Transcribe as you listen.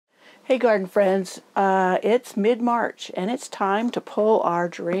Hey garden friends, it's mid-March and it's time to pull our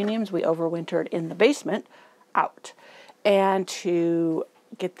geraniums we overwintered in the basement out and to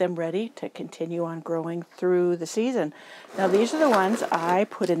get them ready to continue on growing through the season. Now these are the ones I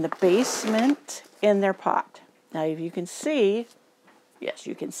put in the basement in their pot. Now if you can see, yes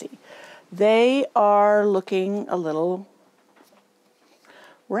you can see, they are looking a little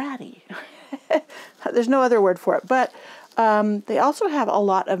ratty. There's no other word for it, but they also have a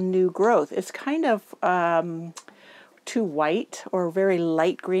lot of new growth. It's kind of too white or very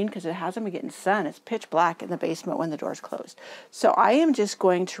light green because it hasn't been getting sun. It's pitch black in the basement when the door's closed. So I am just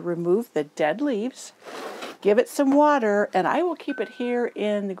going to remove the dead leaves, give it some water, and I will keep it here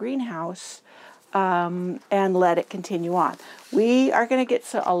in the greenhouse and let it continue on. We are going to get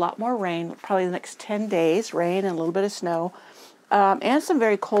a lot more rain, probably the next 10 days, rain and a little bit of snow. And some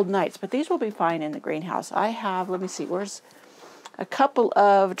very cold nights, but these will be fine in the greenhouse. I have, let me see, where's a couple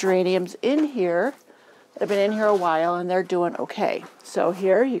of geraniums in here that have been in here a while, and they're doing okay. So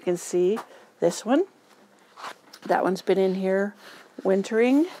here you can see this one. That one's been in here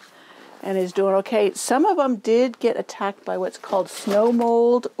wintering and is doing okay. Some of them did get attacked by what's called snow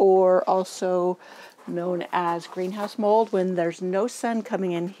mold, or also known as greenhouse mold. When there's no sun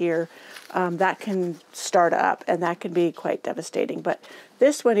coming in here, that can start up and that can be quite devastating. But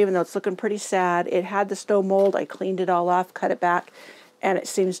this one, even though it's looking pretty sad, it had the snow mold. I cleaned it all off, cut it back, and it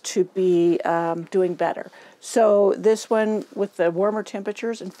seems to be doing better. So this one with the warmer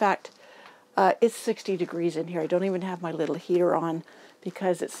temperatures, in fact, it's 60 degrees in here. I don't even have my little heater on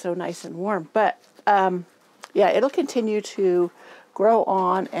because it's so nice and warm. But yeah, it'll continue to grow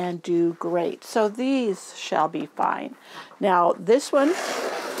on and do great. So these shall be fine. Now this one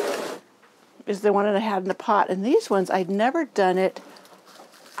is the one that I had in the pot, and these ones I'd never done it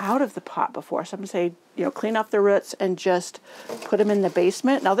out of the pot before. So I'm gonna say, you know, clean off the roots and just put them in the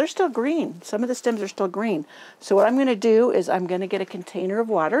basement. Now they're still green. Some of the stems are still green. So what I'm gonna do is I'm gonna get a container of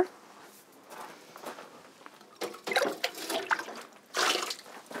water.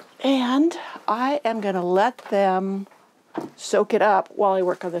 And I am gonna let them soak it up while I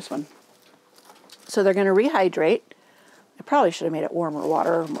work on this one. So they're going to rehydrate. I probably should have made it warmer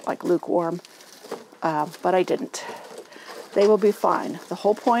water, like lukewarm, but I didn't. They will be fine. The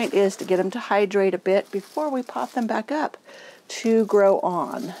whole point is to get them to hydrate a bit before we pop them back up to grow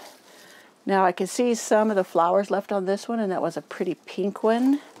on. Now I can see some of the flowers left on this one, and that was a pretty pink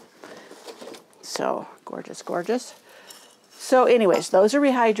one. So gorgeous, gorgeous. So anyways, those are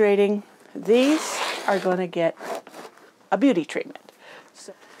rehydrating. These are going to get a beauty treatment.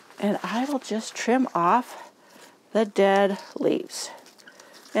 So, and I will just trim off the dead leaves.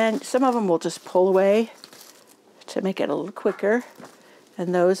 And some of them will just pull away to make it a little quicker.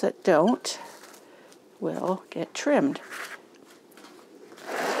 And those that don't will get trimmed.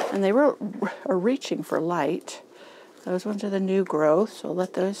 And they are reaching for light. Those ones are the new growth, so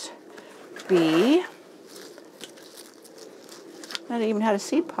let those be. I even had a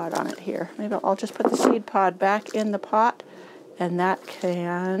seed pod on it here. Maybe I'll just put the seed pod back in the pot, and that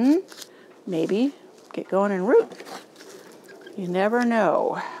can maybe get going and root. You never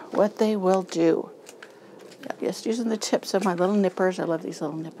know what they will do. I'm just using the tips of my little nippers. I love these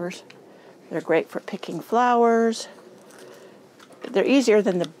little nippers. They're great for picking flowers. They're easier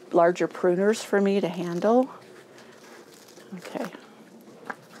than the larger pruners for me to handle. Okay.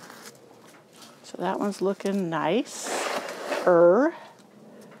 So that one's looking nice.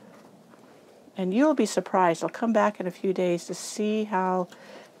 And you'll be surprised. I'll come back in a few days to see how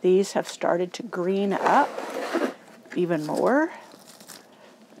these have started to green up even more.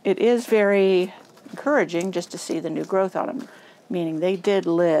 It is very encouraging just to see the new growth on them, meaning they did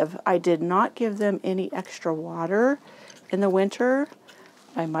live. I did not give them any extra water in the winter.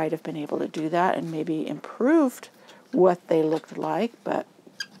 I might have been able to do that and maybe improved what they looked like, but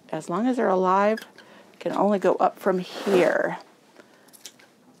as long as they're alive, can only go up from here.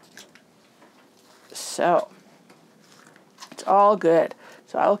 So it's all good.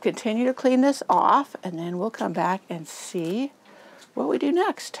 So I will continue to clean this off, and then we'll come back and see what we do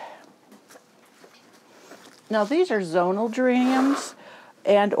next. Now these are zonal geraniums,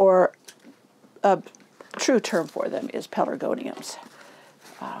 and or a true term for them is pelargoniums.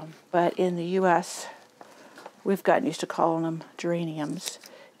 But in the US, we've gotten used to calling them geraniums.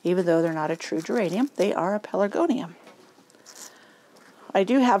 Even though they're not a true geranium, they are a pelargonium. I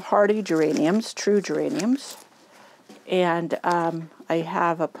do have hardy geraniums, true geraniums, and I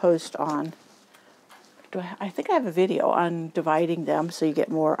have a post on, I think I have a video on dividing them so you get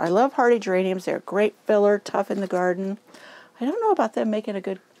more. I love hardy geraniums. They're a great filler, tough in the garden. I don't know about them making a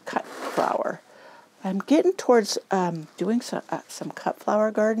good cut flower. I'm getting towards doing some cut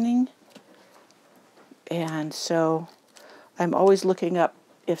flower gardening. And so I'm always looking up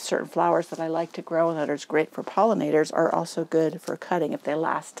if certain flowers that I like to grow and that are great for pollinators are also good for cutting if they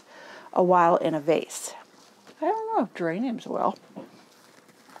last a while in a vase. I don't know if geraniums will.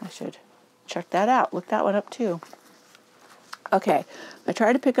 I should check that out. Look that one up too. Okay, I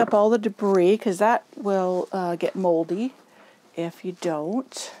try to pick up all the debris because that will get moldy if you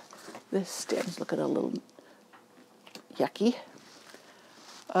don't. This stem's looking a little yucky.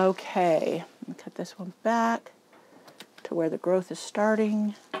 Okay, cut this one back to where the growth is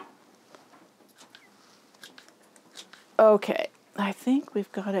starting. Okay, I think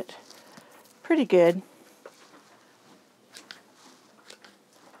we've got it pretty good.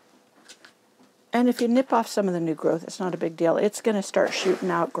 And if you nip off some of the new growth, it's not a big deal. It's going to start shooting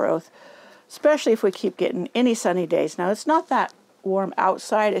out growth, especially if we keep getting any sunny days. Now, it's not that warm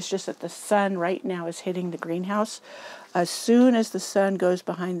outside. It's just that the sun right now is hitting the greenhouse. As soon as the sun goes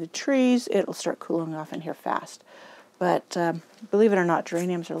behind the trees, it'll start cooling off in here fast. But believe it or not,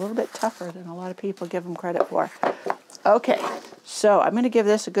 geraniums are a little bit tougher than a lot of people give them credit for. Okay, so I'm going to give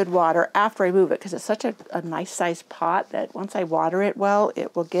this a good water after I move it because it's such a nice sized pot that once I water it well,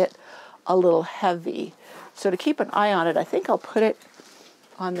 it will get a little heavy. So to keep an eye on it, I think I'll put it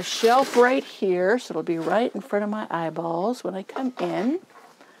on the shelf right here, so it'll be right in front of my eyeballs when I come in.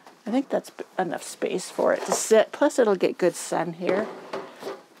 I think that's enough space for it to sit. Plus it'll get good sun here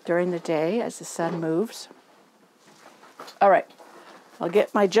during the day as the sun moves. All right, I'll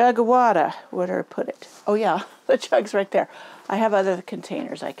get my jug of water. Where do I put it? Oh yeah, the jug's right there. I have other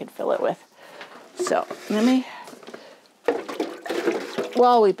containers I can fill it with. So let me...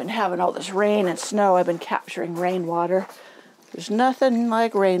 Well, we've been having all this rain and snow. I've been capturing rainwater. There's nothing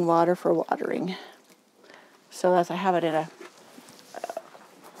like rainwater for watering. So I have it in a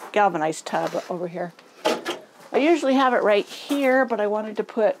galvanized tub over here. I usually have it right here, but I wanted to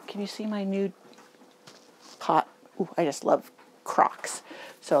put, can you see my new pot? Ooh, I just love crocks.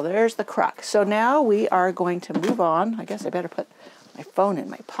 So there's the crock. So now we are going to move on. I guess I better put my phone in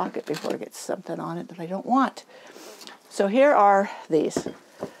my pocket before I get something on it that I don't want. So here are these.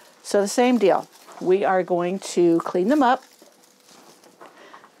 So the same deal. We are going to clean them up.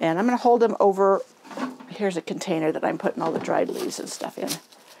 And I'm going to hold them over. Here's a container that I'm putting all the dried leaves and stuff in.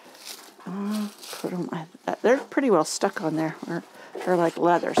 Put them. They're pretty well stuck on there. They're like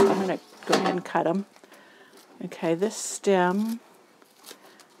leather. So I'm going to go ahead and cut them. Okay, this stem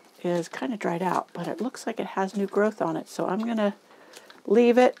is kind of dried out, but it looks like it has new growth on it. So I'm going to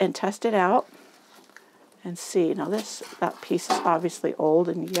leave it and test it out. And see, now that piece is obviously old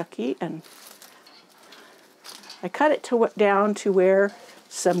and yucky, and I cut it down to where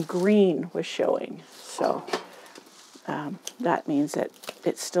some green was showing. So that means that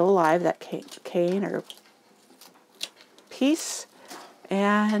it's still alive, that cane or piece,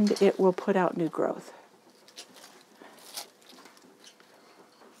 and it will put out new growth.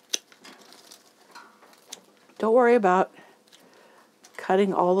 Don't worry about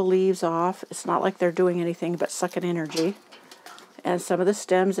cutting all the leaves off. It's not like they're doing anything but sucking energy. And some of the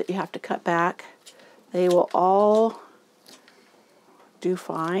stems that you have to cut back, they will all do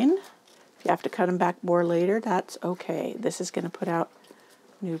fine. If you have to cut them back more later, that's okay. This is going to put out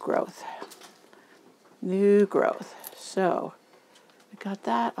new growth. New growth. So we got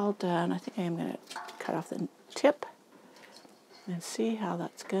that all done. I think I am going to cut off the tip and see how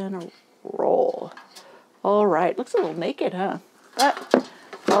that's going to roll. All right. Looks a little naked, huh? But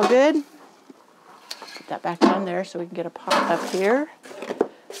all good. Put that back on there so we can get a pot up here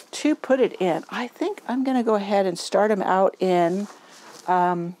to put it in. I think I'm going to go ahead and start them out in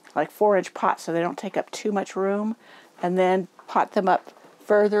like 4-inch pots so they don't take up too much room, and then pot them up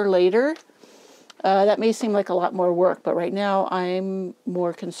further later. That may seem like a lot more work, but right now I'm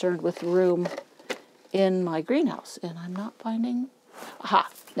more concerned with room in my greenhouse, and I'm not finding... Aha,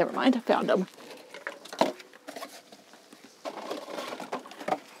 never mind, I found them.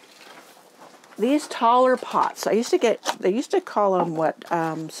 These taller pots, they used to call them what,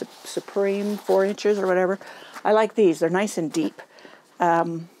 Supreme 4 inches or whatever. I like these, they're nice and deep.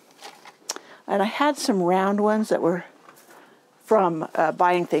 And I had some round ones that were from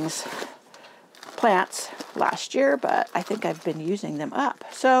buying plants last year, but I think I've been using them up.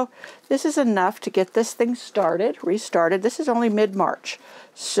 So this is enough to get this thing restarted. This is only mid-March,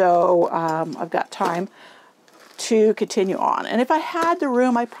 so I've got time to continue on. And if I had the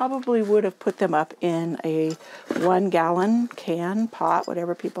room, I probably would have put them up in a 1-gallon can, pot,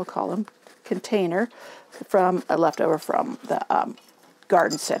 whatever people call them, container, from a leftover from the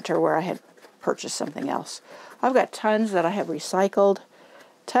garden center where I had purchased something else. I've got tons that I have recycled,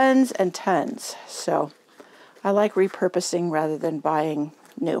 tons and tons. So I like repurposing rather than buying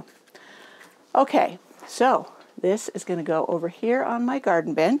new. Okay, So this is going to go over here on my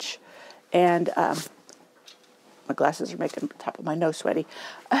garden bench, and my glasses are making the top of my nose sweaty,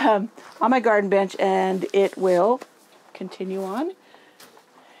 on my garden bench, and it will continue on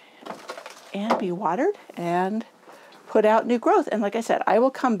and be watered and put out new growth. And like I said, I will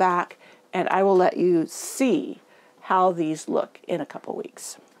come back and I will let you see how these look in a couple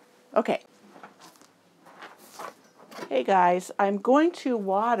weeks. Okay. Hey guys, I'm going to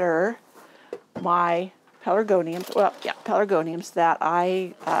water my pelargoniums, pelargoniums that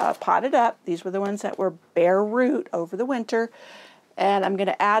I potted up. These were the ones that were bare root over the winter. And I'm going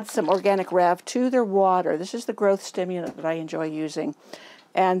to add some organic rev to their water. This is the growth stimulant that I enjoy using.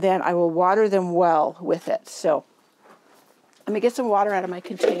 And then I will water them well with it. So let me get some water out of my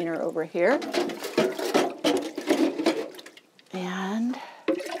container over here. And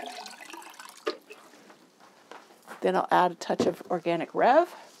then I'll add a touch of organic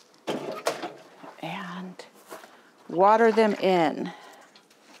rev and water them in.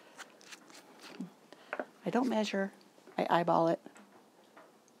 I don't measure, I eyeball it.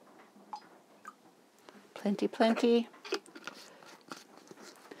 Plenty, plenty.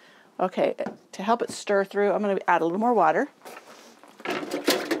 Okay, to help it stir through, I'm going to add a little more water.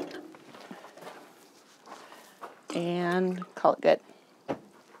 And call it good.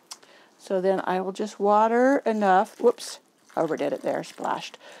 So then I will just water enough. Whoops, overdid it there,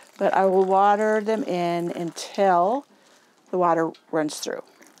 splashed. But I will water them in until the water runs through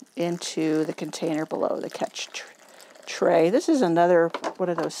into the container below, the catch tray. This is another one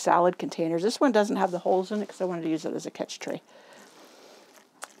of those salad containers. This one doesn't have the holes in it because I wanted to use it as a catch tray.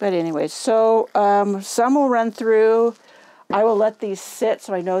 But anyway, so some will run through. I will let these sit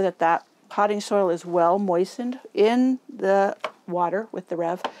so I know that that potting soil is well moistened in the water with the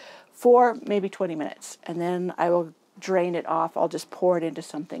rev for maybe 20 minutes. And then I will drain it off. I'll just pour it into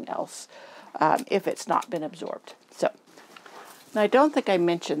something else if it's not been absorbed. So now I don't think I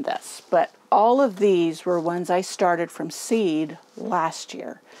mentioned this, but all of these were ones I started from seed last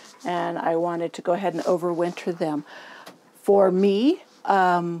year. And I wanted to go ahead and overwinter them. For me,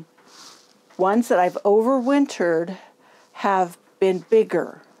 ones that I've overwintered have been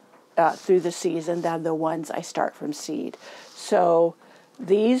bigger through the season than the ones I start from seed. So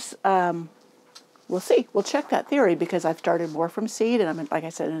these, we'll see. We'll check that theory because I've started more from seed, and I'm, like I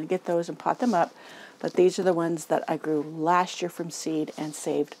said, I'm going to get those and pot them up. But these are the ones that I grew last year from seed and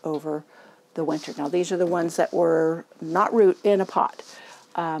saved over the winter. Now these are the ones that were not root in a pot.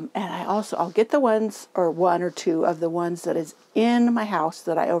 And I'll get the ones, or one or two of the ones that is in my house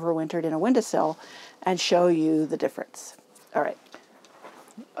that I overwintered in a windowsill and show you the difference. All right.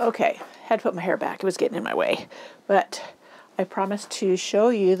 Okay, had to put my hair back. It was getting in my way. But I promised to show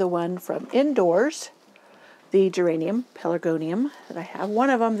you the one from indoors, the geranium, pelargonium that I have. One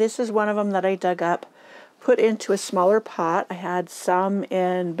of them, this is one of them that I dug up, put into a smaller pot. I had some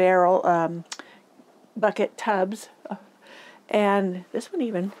in barrel, bucket tubs. And this one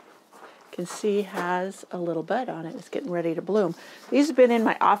even, can see, has a little bud on it. It's getting ready to bloom. These have been in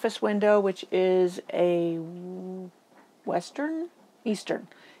my office window, which is a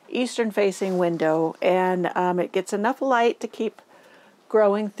eastern facing window. And it gets enough light to keep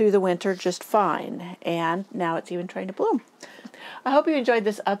growing through the winter just fine. And now it's even trying to bloom. I hope you enjoyed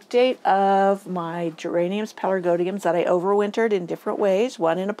this update of my geraniums, pelargoniums that I overwintered in different ways.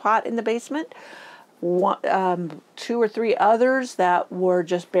 One in a pot in the basement. Two or three others that were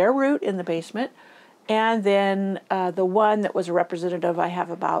just bare root in the basement, and then the one that was a representative, I have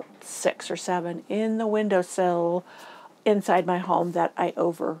about 6 or 7 in the windowsill inside my home that I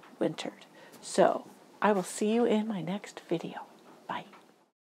overwintered. So I will see you in my next video.